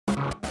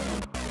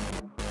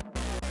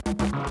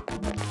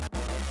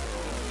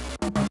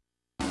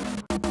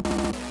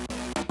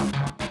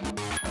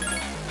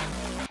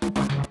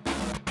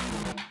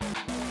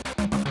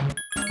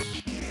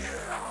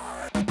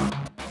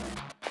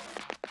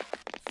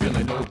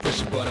Feeling no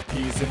pressure, but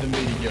appears in the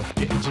media.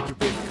 Getting jiggy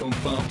with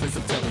confirmed, please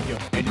I'm telling ya.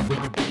 Anywhere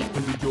you be,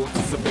 from New York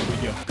to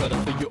Siberia. Got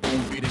up for your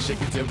own beat and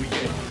shake it every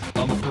day.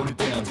 I'ma put it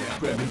down,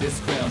 grabbing this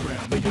crown.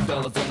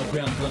 $1,000,000 on the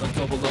ground, gonna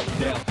double up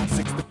now.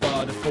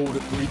 65 to 4 to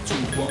 3, 2,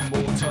 one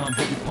more time.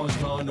 Heavy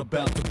punchline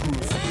about to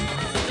cruise.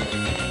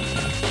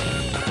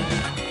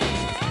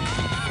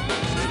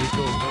 Let it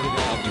go, let it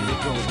out, let it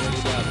go, let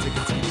it out. Take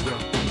a deep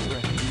breath, deep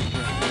breath, deep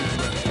breath, deep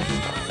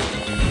breath.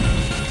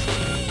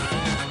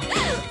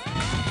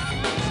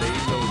 Lay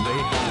low,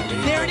 lay high, lay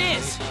There it low,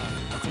 is! lay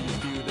high, until you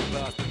feel the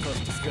vibes that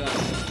touch the sky.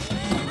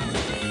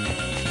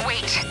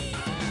 Wait.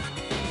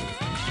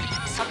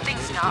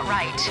 Something's not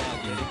right.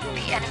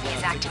 The enemy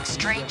is acting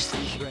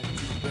strangely.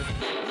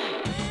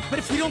 But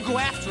if we don't go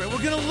after it,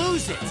 we're gonna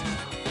lose it!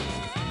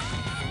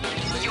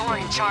 You're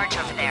in charge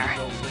over there.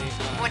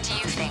 What do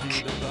you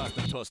think?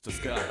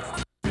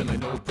 Feeling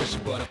no pressure,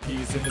 but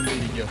appears in the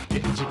media.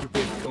 Getting jiggy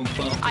with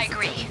confirmed. I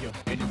agree.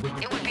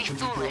 It would be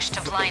foolish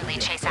to blindly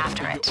chase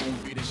after it.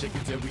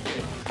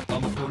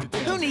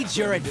 Who needs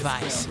your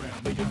advice?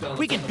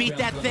 We can beat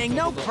that thing,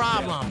 no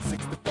problem.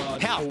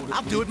 Hell,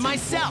 I'll do it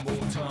myself.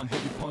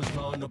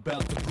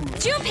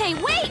 Junpei,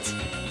 wait!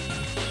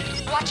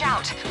 Watch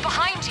out!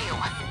 Behind you!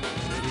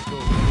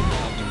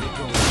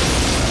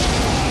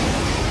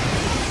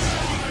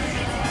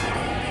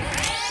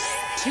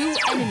 Two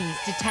enemies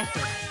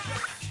detected.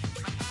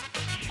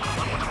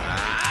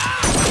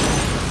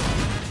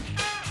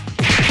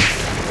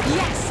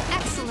 Yes,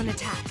 excellent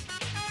attack.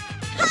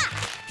 Ha!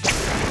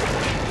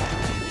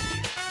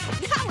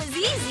 That was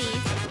easy.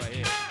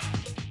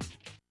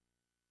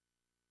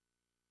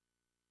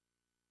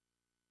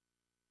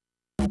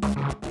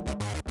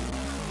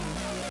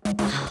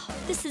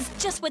 This is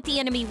just what the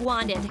enemy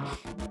wanted.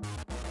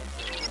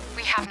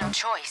 We have no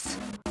choice.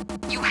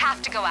 You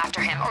have to go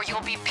after him, or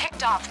you'll be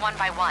picked off one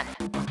by one.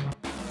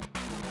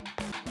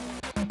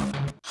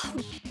 Oh,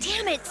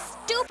 damn it,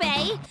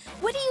 Stupe!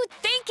 What are you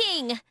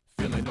thinking?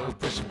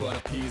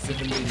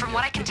 From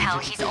what I can tell,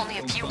 he's only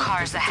a few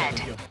cars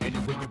ahead.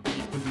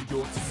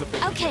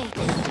 Okay,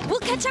 we'll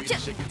catch up to...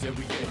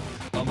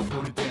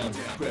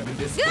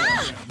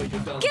 Ah!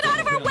 Get out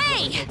of our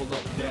way!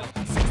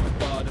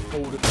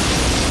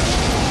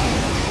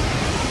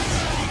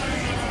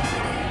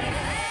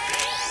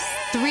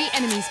 Three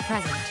enemies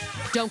present.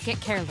 Don't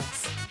get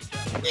careless.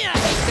 There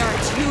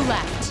are two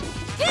left.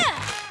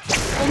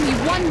 Only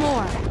one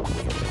more.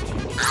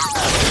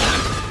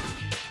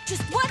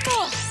 Just one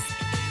more.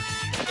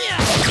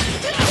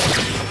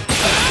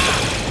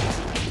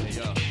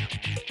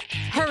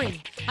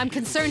 Hurry. I'm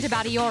concerned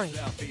about Iori.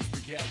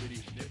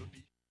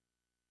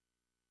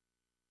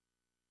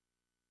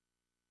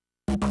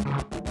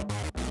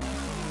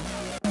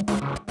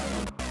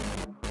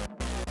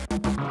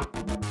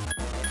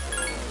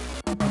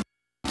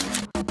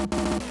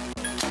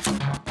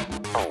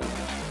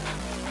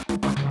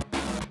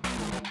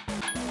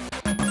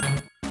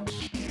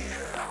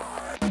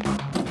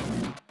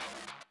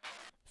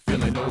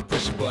 Feeling no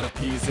pressure, but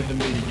appears in the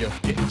media.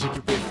 Getting jiggy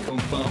with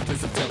confirmed,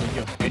 please I'm telling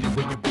ya.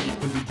 Anywhere you be,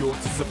 from New York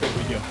to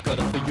Siberia. Got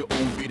up for your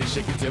own beat and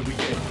shake it every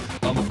day.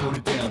 I'ma put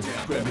it down,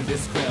 grabbing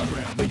this crown.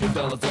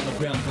 $1,000,000 on the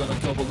ground, gonna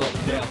double up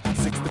now.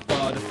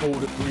 65 to 4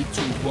 to 3,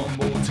 2, one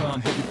more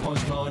time. Heavy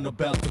punchline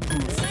about to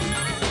cruise.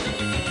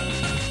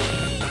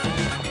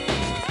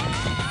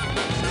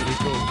 Let it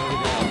go, let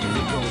it out, let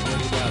it go,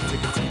 let it out.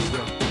 Take a deep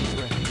breath, deep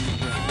breath, deep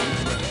breath,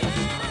 deep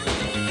breath.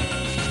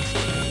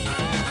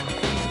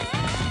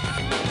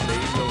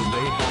 Lay low,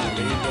 lay high,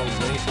 lay low,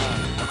 lay high.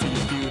 Until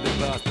you feel the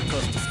vibes that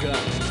touch the sky.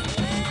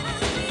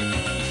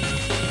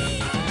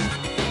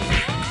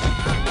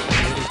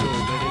 Let it go,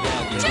 let it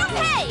out, let it go,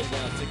 Junpei! let it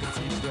out. Take a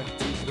deep breath,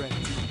 deep breath,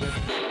 deep breath.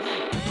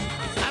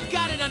 I've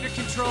got it under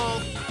control.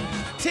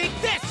 Take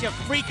this, you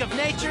freak of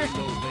nature! Lay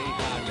low, lay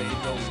high, lay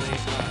low, lay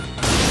high.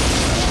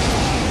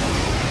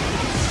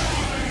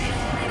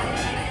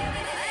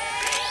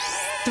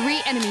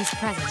 Three enemies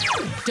present.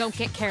 Don't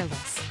get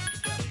careless.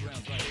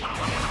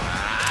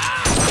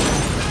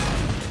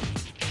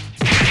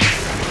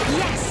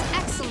 Yes,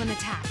 excellent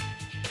attack.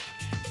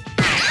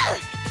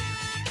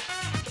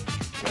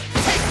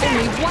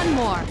 Only one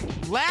more.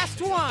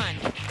 Last one!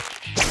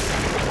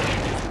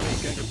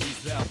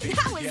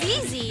 That was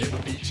easy.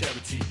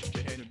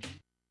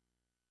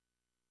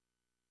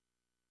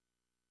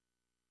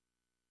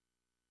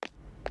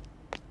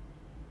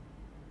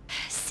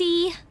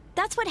 See,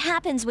 that's what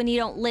happens when you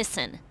don't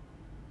listen.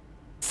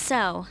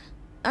 So,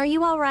 are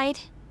you all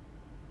right?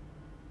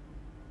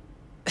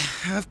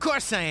 Of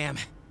course I am.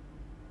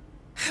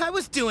 I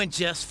was doing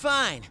just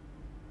fine.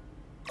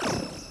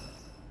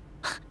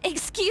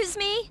 Excuse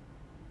me?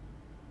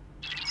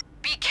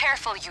 Be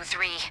careful, you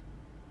three.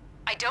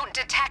 I don't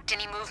detect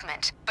any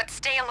movement, but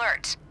stay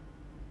alert.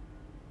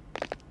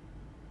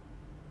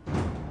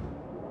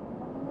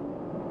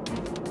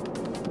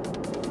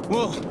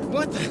 Whoa,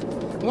 what the?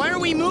 Why are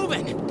we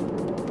moving?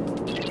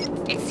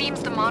 It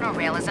seems the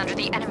monorail is under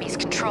the enemy's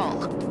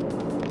control.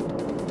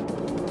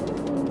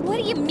 What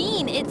do you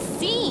mean, it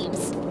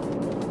seems?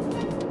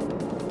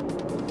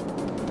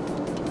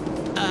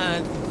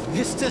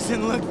 This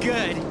doesn't look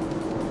good.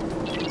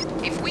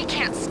 If we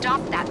can't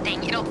stop that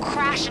thing, it'll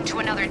crash into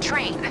another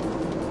train.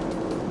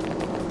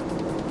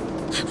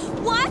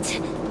 What?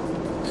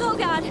 Oh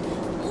God,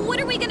 what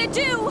are we gonna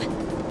do?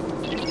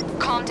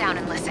 Calm down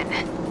and listen.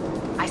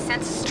 I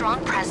sense a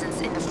strong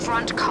presence in the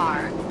front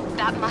car.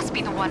 That must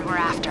be the one we're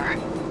after.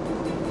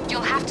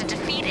 You'll have to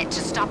defeat it to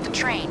stop the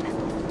train.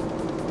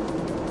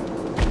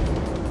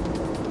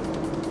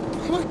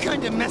 What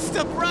kind of messed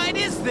up ride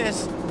is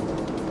this?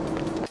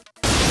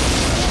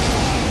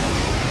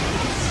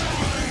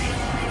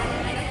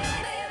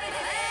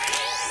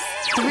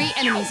 Three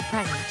enemies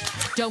present.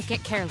 Don't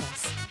get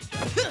careless.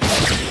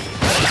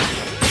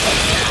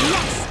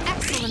 Yes,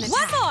 excellent attack.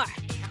 One more!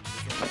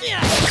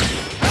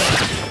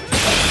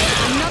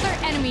 Another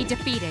enemy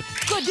defeated.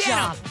 Good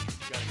job.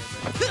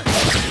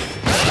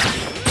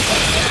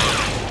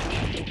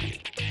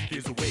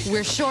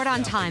 We're short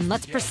on time.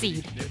 Let's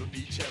proceed.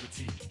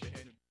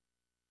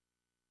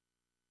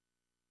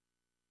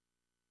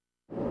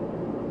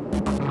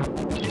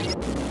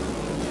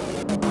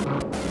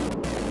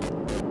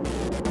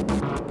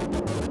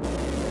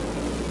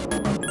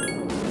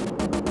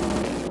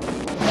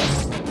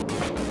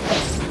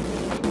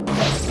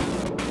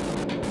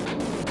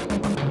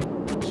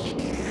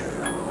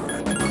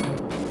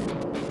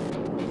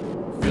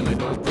 Feeling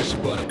no pressure,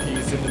 but a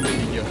peas in the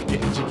media.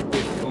 Getting jiggy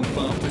with on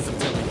bombs, as I'm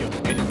telling you.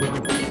 Anywhere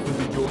you be, from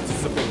New York to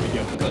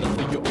Siberia. Cut up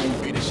for your own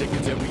beat and shake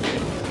it every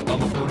year.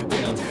 I'ma put it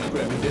down,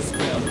 grabbing this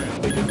crown.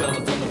 $1 billion on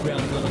the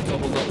ground, gonna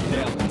double up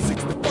now.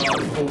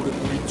 65, 4 to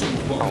 3, 2,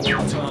 1.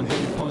 One time,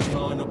 heavy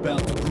punchline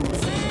about to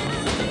cruise.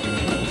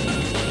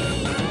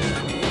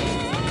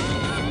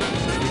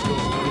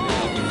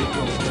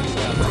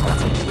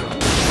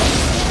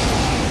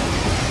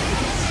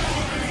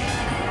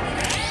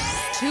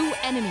 Two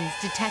enemies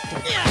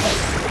detected.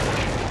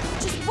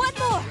 Just one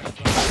more!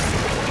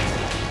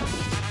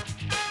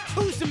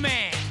 Who's the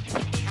man?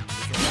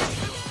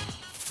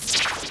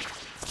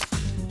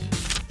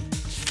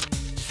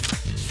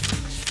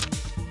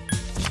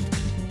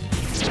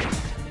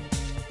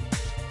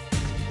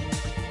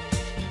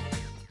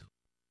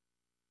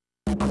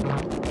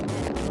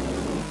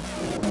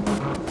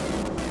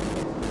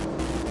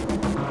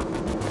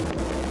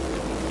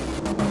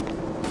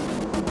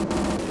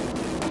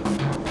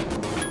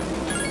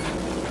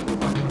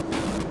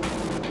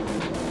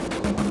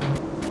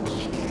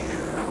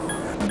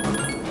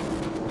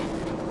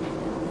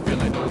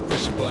 Feeling no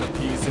pressure, but a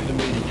peas in the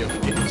media.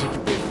 Getting jiggy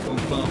with on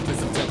bombs,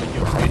 as I'm telling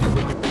you.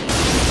 Anywhere you be.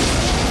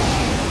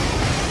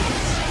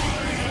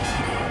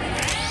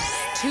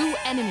 Two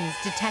enemies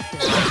detected.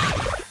 Take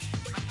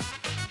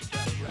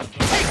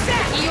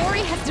that!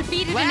 Iori has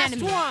defeated an Last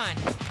enemy. one!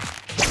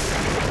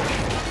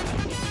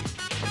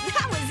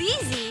 That was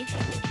easy.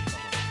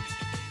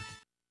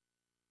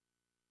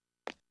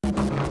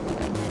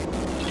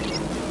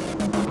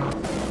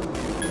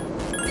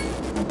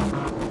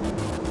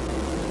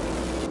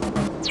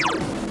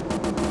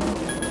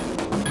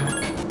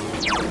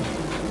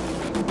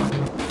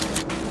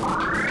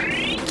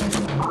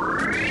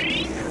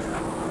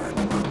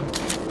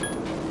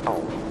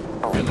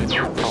 Feeling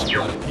no pressure,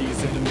 but a peas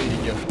in the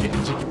media.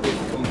 Getting jiggy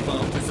with on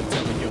bombs, as I'm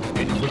telling you.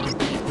 Anywhere you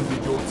be, from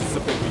New York to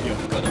Siberia.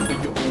 Cut up for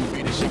your own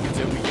beat and shake it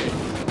every year.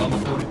 I'ma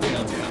put it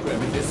down,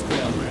 grabbing this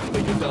crown. $1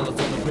 billion on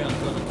the ground,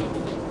 gonna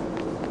double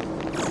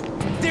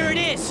up. There it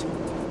is!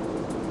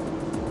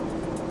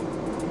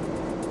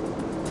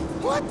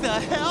 What the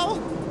hell?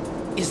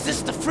 Is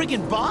this the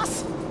friggin'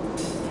 boss?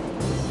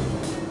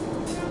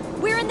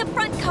 We're in the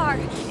front car.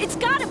 It's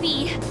gotta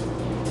be.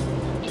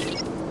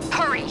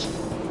 Hurry!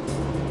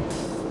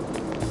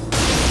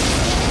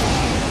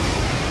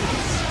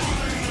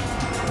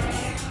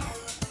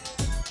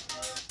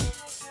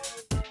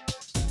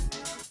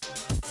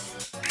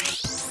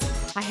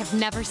 I have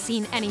never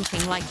seen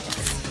anything like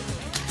this.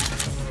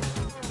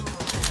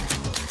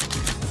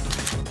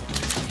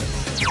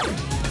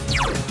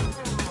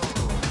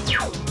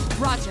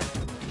 Roger.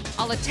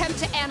 I'll attempt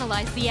to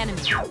analyze the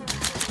enemy.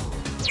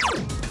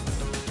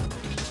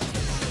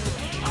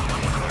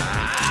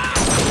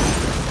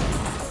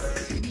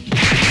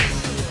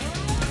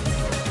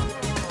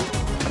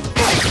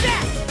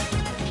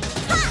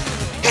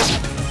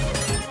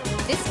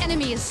 This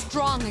enemy is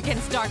strong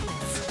against darkness.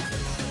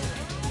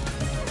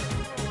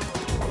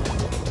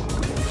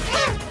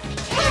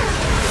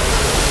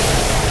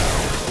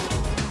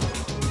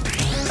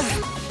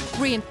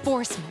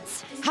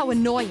 Reinforcements. How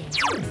annoying.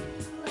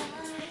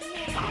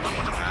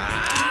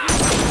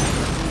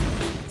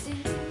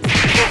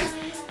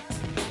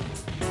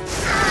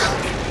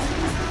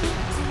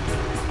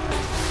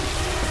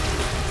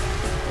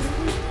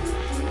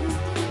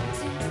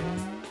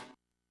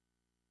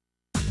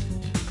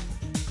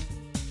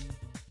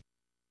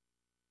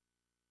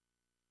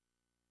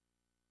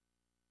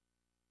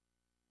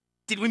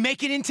 Did we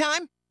make it in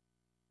time?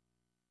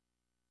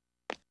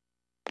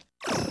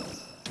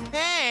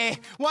 Hey,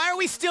 why are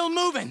we still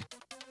moving?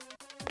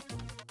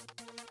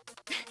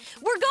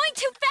 We're going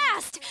too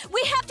fast!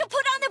 We have to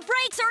put on the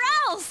brakes or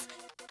else!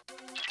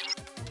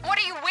 What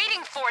are you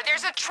waiting for?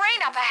 There's a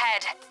train up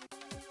ahead.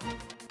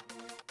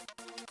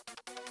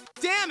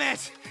 Damn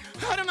it!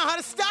 I don't know how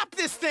to stop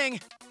this thing!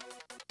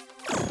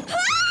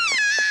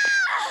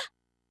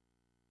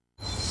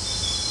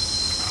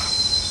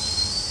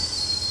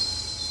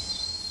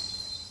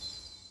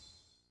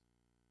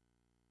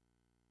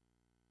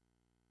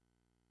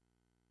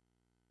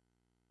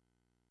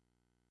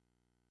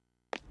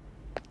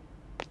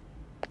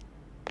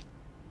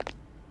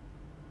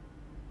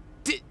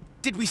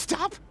 Did we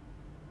stop?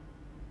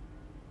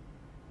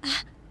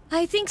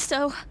 I think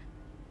so.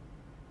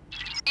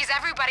 Is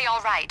everybody all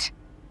right?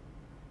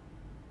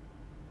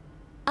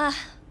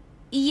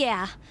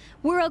 Yeah,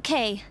 we're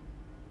okay.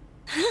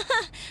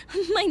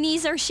 My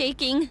knees are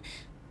shaking.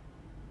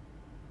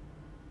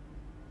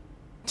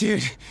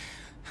 Dude,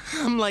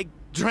 I'm like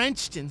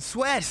drenched in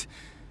sweat.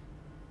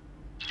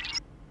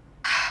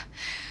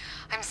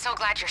 I'm so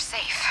glad you're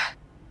safe.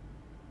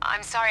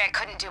 I'm sorry I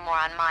couldn't do more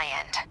on my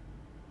end.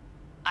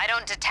 I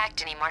don't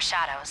detect any more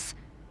shadows.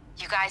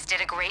 You guys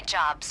did a great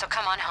job, so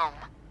come on home.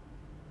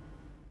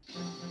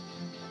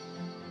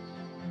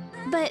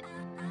 But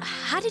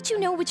how did you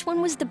know which one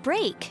was the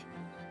break?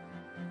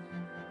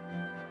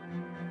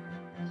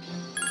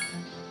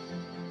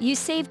 You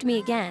saved me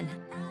again.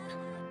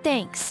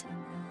 Thanks.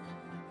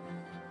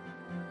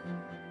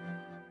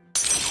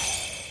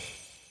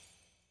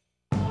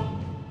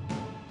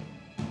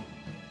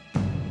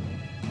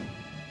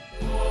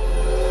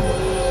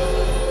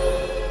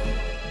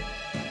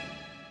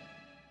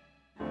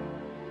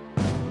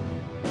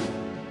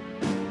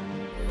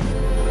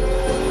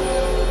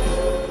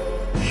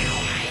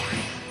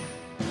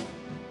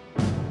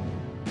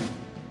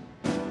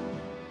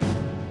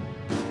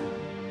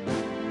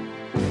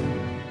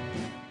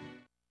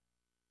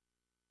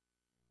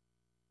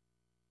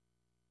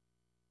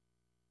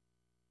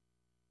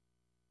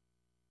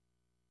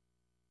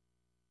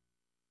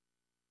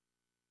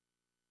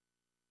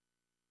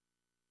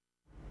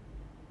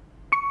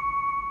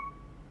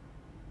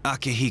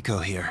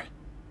 Akihiko here.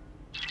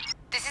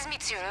 This is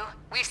Mitsuru.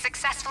 We've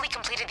successfully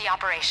completed the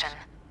operation.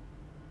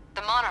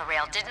 The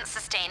monorail didn't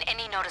sustain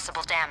any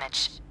noticeable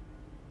damage.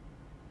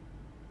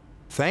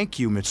 Thank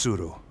you,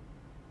 Mitsuru.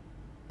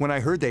 When I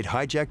heard they'd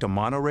hijacked a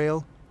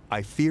monorail,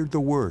 I feared the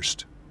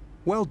worst.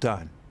 Well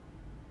done.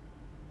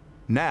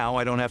 Now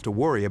I don't have to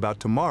worry about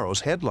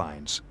tomorrow's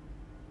headlines.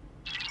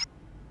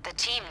 The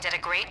team did a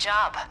great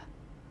job.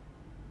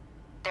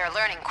 They're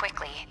learning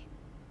quickly.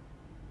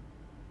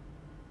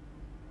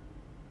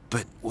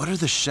 But what are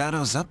the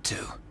shadows up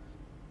to?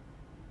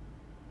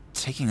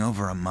 Taking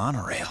over a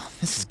monorail.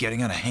 This is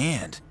getting out of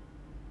hand.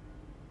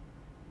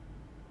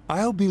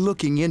 I'll be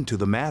looking into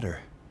the matter.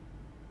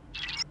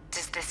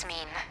 Does this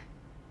mean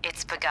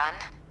it's begun?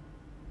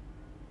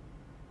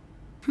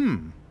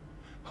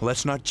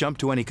 Let's not jump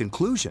to any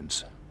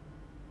conclusions.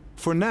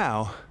 For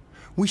now,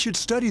 we should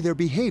study their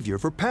behavior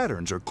for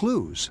patterns or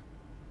clues.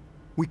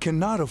 We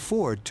cannot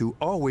afford to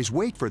always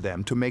wait for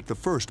them to make the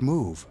first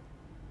move.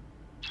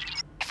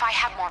 If I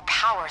had more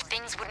power,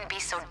 things wouldn't be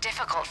so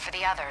difficult for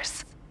the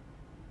others.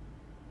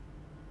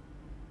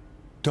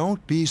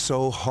 Don't be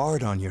so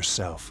hard on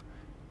yourself.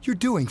 You're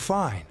doing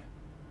fine.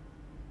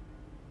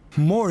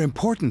 More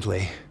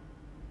importantly,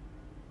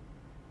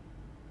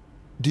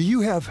 do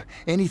you have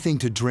anything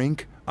to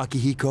drink,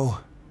 Akihiko?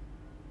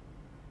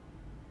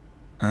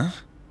 Huh?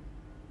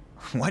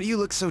 Why do you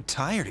look so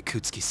tired,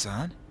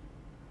 Akutsuki-san?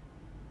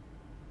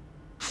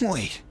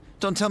 Wait,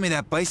 don't tell me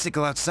that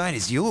bicycle outside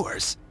is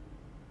yours.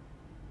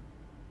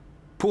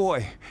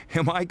 Boy,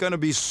 am I gonna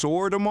be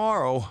sore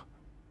tomorrow.